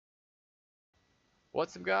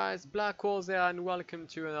What's up guys, Blackwar here and welcome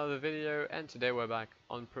to another video, and today we're back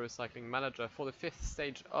on Pro Cycling Manager for the 5th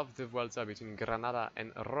stage of the Vuelta between Granada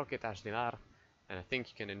and Roquetas de Mar, and I think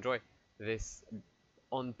you can enjoy this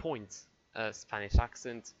on point Spanish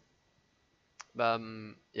accent.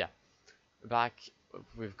 Yeah, back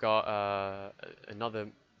we've got another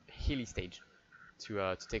hilly stage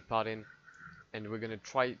to take part in, and we're gonna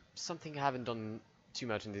try something I haven't done too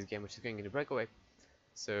much in this game, which is going in a breakaway.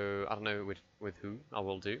 So I don't know with who I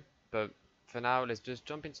will do, but for now let's just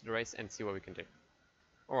jump into the race and see what we can do.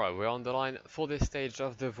 Alright, we're on the line for this stage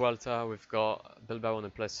of the Vuelta. We've got Bilbao on a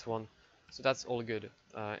 +1, so that's all good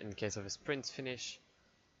in case of a sprint finish.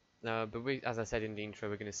 But as I said in the intro,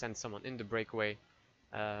 we're going to send someone in the breakaway.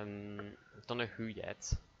 Don't know who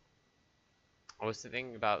yet. I was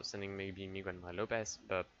thinking about sending maybe Miguel Lopez,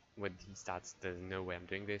 but with these stats there's no way I'm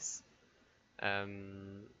doing this.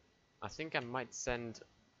 I think I might send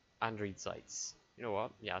Android Zeitz. You know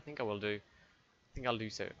what? Yeah, I think I will do. I think I'll do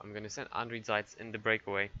so. I'm gonna send Android Zeitz in the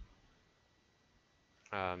breakaway.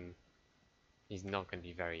 He's not gonna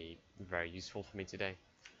be very useful for me today.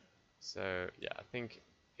 So yeah, I think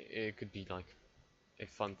it could be like a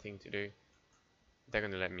fun thing to do. They're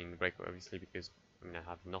gonna let me in the breakaway obviously because I'm gonna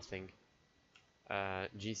have nothing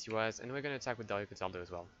GC wise, and we're gonna attack with Dario Cataldo as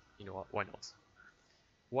well. You know what? Why not?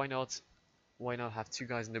 Why not? Why not have two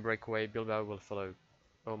guys in the breakaway? Bilbao will follow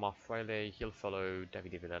Omar Fraile, he'll follow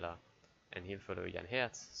Davide Villela, and he'll follow Jan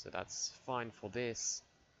Hertz, so that's fine for this.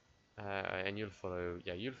 And you'll follow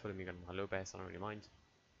Miguel Lopez, I don't really mind.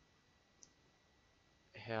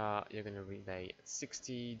 Here you're gonna relay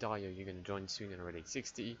 60, Dario you're gonna join soon and relay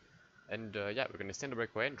 60, and yeah, we're gonna stand the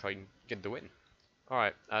breakaway and try and get the win.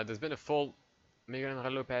 Alright, there's been a fall, Miguel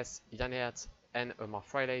Lopez, Jan Hertz, and Omar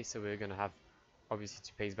Fraile, so we're gonna have obviously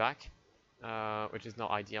to pace back. Which is not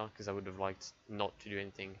ideal because I would have liked not to do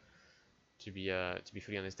anything. To be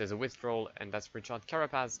fully honest, there's a withdrawal, and that's Richard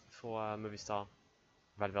Carapaz for Movistar.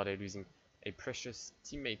 Valverde losing a precious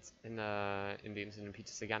teammate in the incident.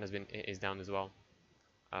 Peter Sagan is down as well.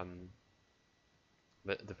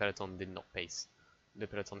 But the peloton did not pace. The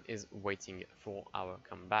peloton is waiting for our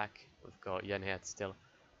comeback. We've got Jan Hertz still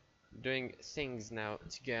doing things now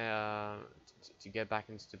to get back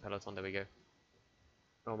into the peloton. There we go.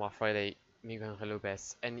 Omar Friday, Miguel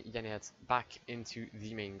Lopez, and Jan Hertz back into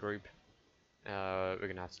the main group. We're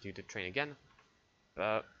gonna have to do the train again,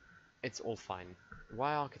 but it's all fine.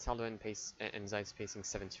 Why are Cataldo and Zeitz pacing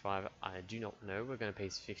 75? I do not know. We're gonna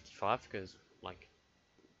pace 55 because, like,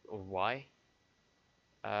 why?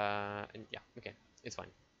 And yeah, okay, it's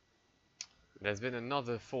fine. There's been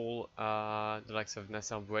another fall. The likes of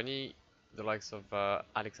Nasser Bouhanni, the likes of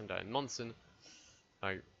Alexander and Monson.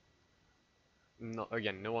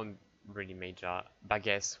 Again, no one really major.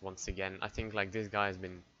 Bagues once again. I think like this guy has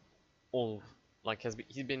been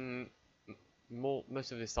he's been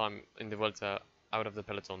most of this time in the Vuelta out of the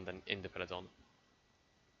peloton than in the peloton,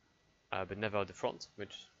 but never at the front,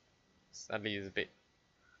 which sadly is a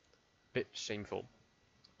bit shameful.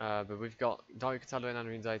 But we've got Dario Cataldo and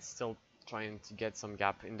Andrew Zeitz still trying to get some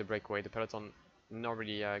gap in the breakaway. The peloton not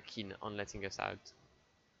really keen on letting us out,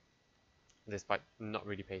 despite not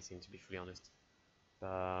really pacing, to be fully honest.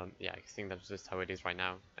 Yeah, I think that's just how it is right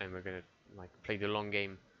now, and we're gonna like play the long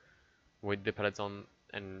game with the peloton,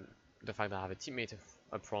 and the fact that I have a teammate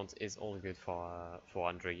up front is all good for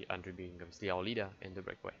Andre being obviously our leader in the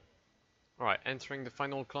breakaway. Alright, entering the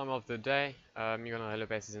final climb of the day, Miguel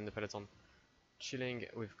Lopez is in the peloton chilling.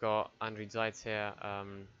 We've got Andre Zeitz here.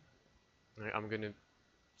 I'm gonna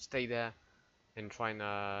stay there and try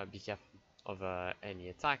and be careful of any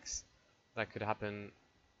attacks that could happen.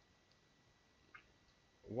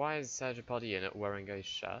 Why is Sergio Pardilla not wearing a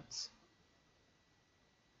shirt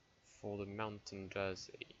for the mountain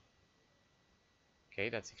jersey? Okay,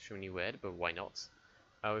 that's extremely weird, but why not?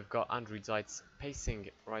 We've got Andrew Zeitz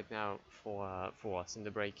pacing right now for us in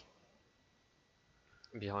the break.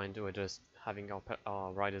 Behind, we're just having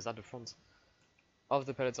our riders at the front of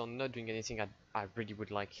the peloton, not doing anything. I really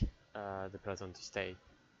would like the peloton to stay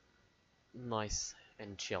nice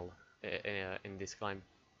and chill in this climb.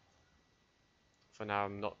 For now,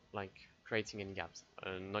 I'm not like creating any gaps.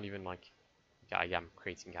 Not even like, yeah, I am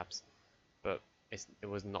creating gaps, but it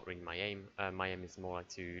was not really my aim. My aim is more like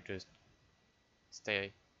to just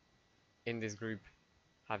stay in this group,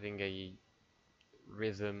 having a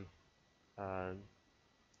rhythm,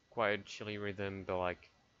 quite chilly rhythm, but like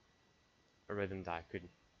a rhythm that I could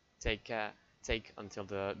take until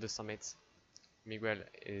the summit. Miguel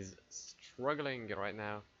is struggling right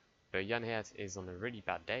now, but Jan Hertz is on a really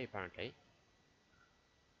bad day apparently.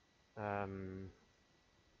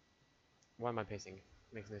 Why am I pacing?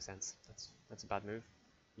 Makes no sense. That's a bad move.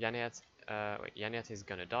 Yaniat is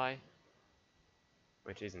gonna die,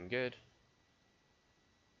 which isn't good.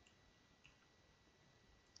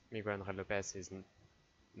 Miguel Angel Lopez is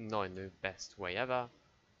not in the best way ever,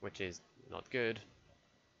 which is not good.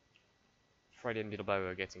 Friday and Bilbao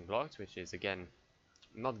are getting blocked, which is again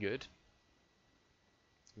not good.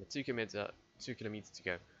 But 2 kilometers to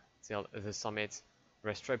go till the summit.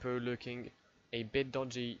 Restrepo looking a bit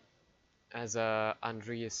dodgy as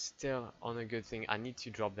Andre is still on a good thing. I need to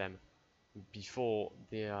drop them before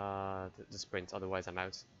the sprint, otherwise I'm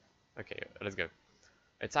out. Okay, let's go.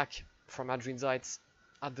 Attack from Adrian Zeitz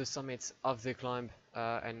at the summit of the climb,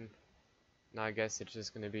 and now I guess it's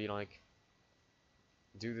just gonna be like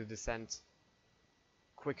do the descent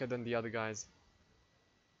quicker than the other guys.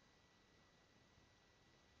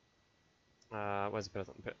 Where's the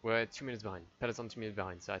peloton? We're 2 minutes behind. Peloton 2 minutes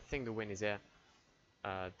behind, so I think the win is here.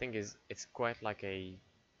 Thing is, it's quite like a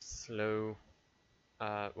slow,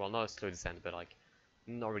 well, not a slow descent, but like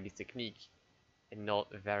not really technique and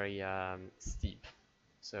not very steep.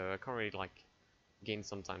 So I can't really like gain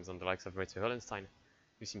sometimes on the likes of Reto Hollenstein,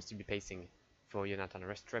 who seems to be pacing for Jonathan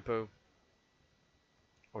Restrepo.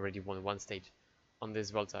 Already won one stage on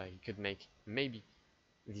this Vuelta. He could make maybe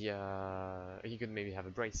he could maybe have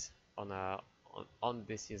a brace on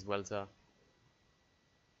this year's Vuelta.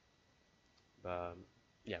 But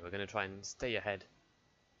yeah, we're gonna try and stay ahead.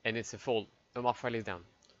 And it's a fall. Omar Fraile is down.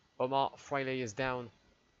 Omar Fraile is down.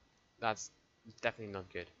 That's definitely not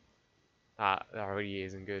good. That really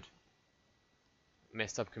isn't good.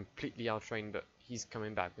 Messed up completely outtrained, but he's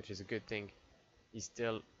coming back, which is a good thing. He's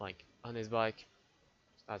still like on his bike.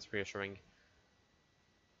 That's reassuring.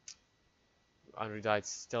 Andrew Diet's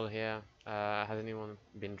still here. Has anyone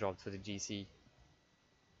been dropped for the GC?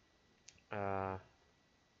 I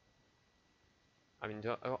mean,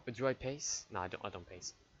 do I pace? No, I don't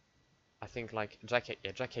pace. I think like Jack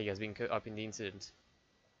Hague has been caught up in the incident.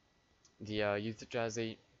 The youth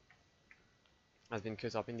jersey has been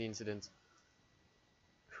caught up in the incident.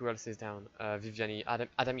 Who else is down? Viviani,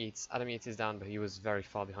 Adam Yates. Adam Yates is down, but he was very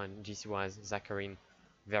far behind GC-wise. Zakharin,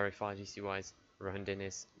 very far GC-wise. Rohan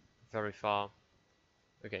Dennis, very far.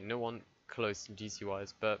 Okay, no one close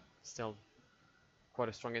GC-wise, but still quite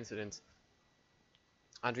a strong incident.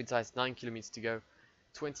 Andrew Zeiss, 9 kilometers to go,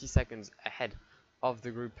 20 seconds ahead of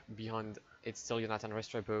the group behind. It's still Jonathan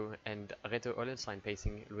Restrepo and Reto Hollenstein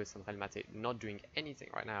pacing Luis Angel Mate, not doing anything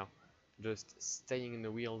right now, just staying in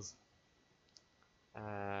the wheels.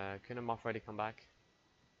 Can Omar Friday come back?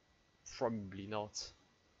 Probably not.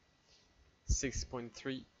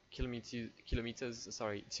 6.3 kilometers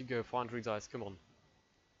to go for Andrew Zeiss, come on.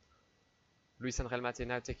 Luis Angel Mate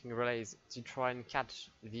now taking relays to try and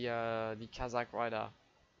catch the Kazakh rider.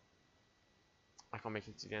 I can't make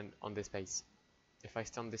it to the end on this pace. If I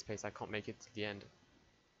stay on this pace, I can't make it to the end.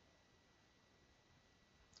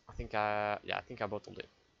 I think I bottled it.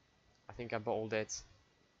 I think I bottled it.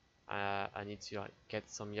 I need to like get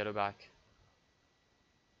some yellow back.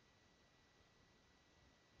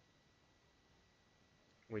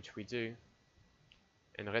 Which we do.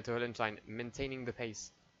 And Reto Hollenstein maintaining the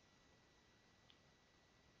pace.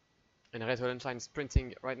 And Reto Hollenstein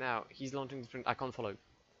sprinting right now. He's launching the sprint. I can't follow.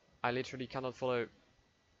 I literally cannot follow.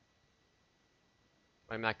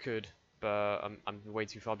 I mean, I could, but I'm way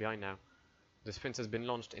too far behind now. The sprint has been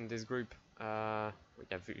launched in this group. Yeah,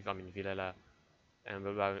 I mean, Villela and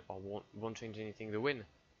Bilbao won't change anything. The win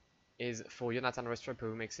is for Jonathan Restrepo,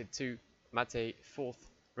 who makes it 2. Mate 4th.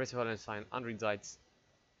 Reto Hollenstein, Andrew Zeitz.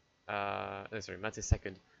 Mate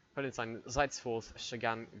 2nd. Hollenstein, Zeitz 4th.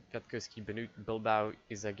 Shagan, Gatkowski, Benut, Bilbao,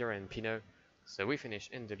 Izaguirre, and Pinot. So we finish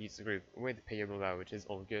in the leads group with Peyo Bilbao, which is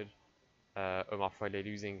all good. Omar Friday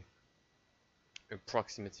losing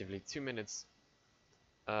approximately 2 minutes.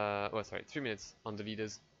 3 minutes on the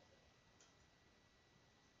leaders.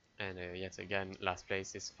 And yet again, last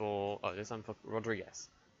place is for, this time for Rodriguez.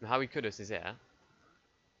 And Howie Kudus is here.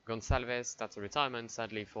 Gonçalves, that's a retirement,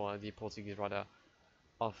 sadly, for the Portuguese rider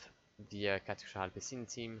of the Katusha Alpecin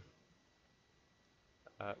team.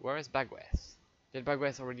 Where is Bagweth? Did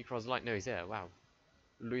Bagweth already cross the line? No, he's here, wow.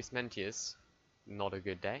 Luis Mentius, not a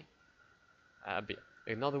good day. But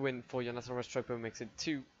another win for Jonathan Restrepo makes it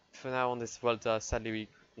 2 for now on this Vuelta. Sadly,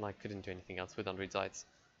 we couldn't do anything else with Andrew Zeitz.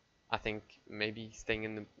 I think maybe staying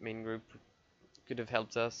in the main group could have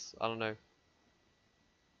helped us. I don't know.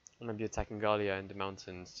 I'm gonna be attacking Galia in the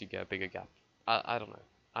mountains to get a bigger gap. I don't know.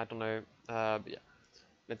 I don't know. But yeah.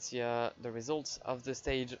 Let's see the results of the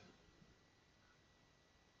stage.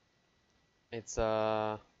 It's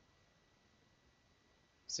so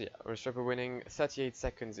yeah, Restrepo winning. 38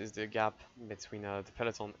 seconds is the gap between the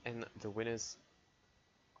peloton and the winners.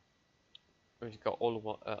 we've got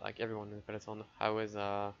like everyone in the peloton. How is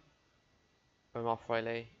Omar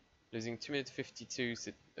Fraile losing 2 minutes 52,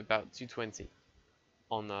 about 2:20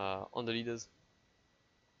 on the leaders.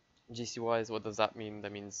 GC wise, what does that mean?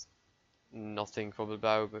 That means nothing for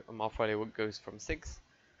Bilbao, but Omar Fraile goes from 6th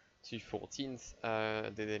to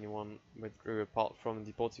 14th. Did anyone withdraw apart from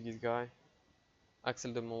the Portuguese guy?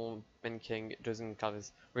 Axel de Mont, Ben King, Joseph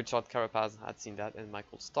Carles, Richard Carapaz had seen that, and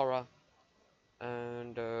Michael Stora.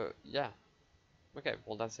 And yeah, okay,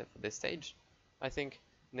 well that's it for this stage. I think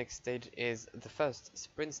next stage is the first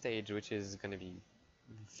sprint stage, which is going to be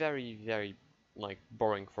very, very like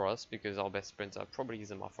boring for us because our best sprinter probably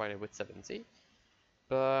is Omar Friday with 70.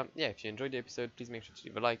 But yeah, if you enjoyed the episode, please make sure to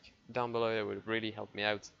leave a like down below. It would really help me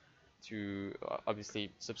out to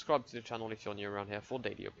obviously subscribe to the channel if you're new around here for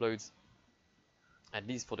daily uploads, at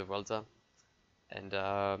least for the Vuelta.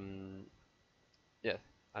 And yeah,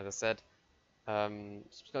 as I said,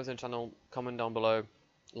 subscribe to the channel, comment down below,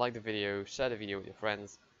 like the video, share the video with your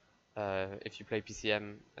friends. If you play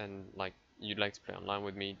PCM and like you'd like to play online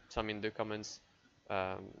with me, tell me in the comments,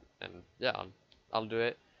 and yeah, I'll do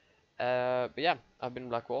it. But yeah, I've been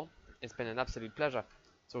Blackwar. It's been an absolute pleasure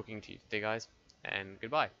talking to you today, guys, and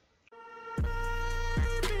goodbye.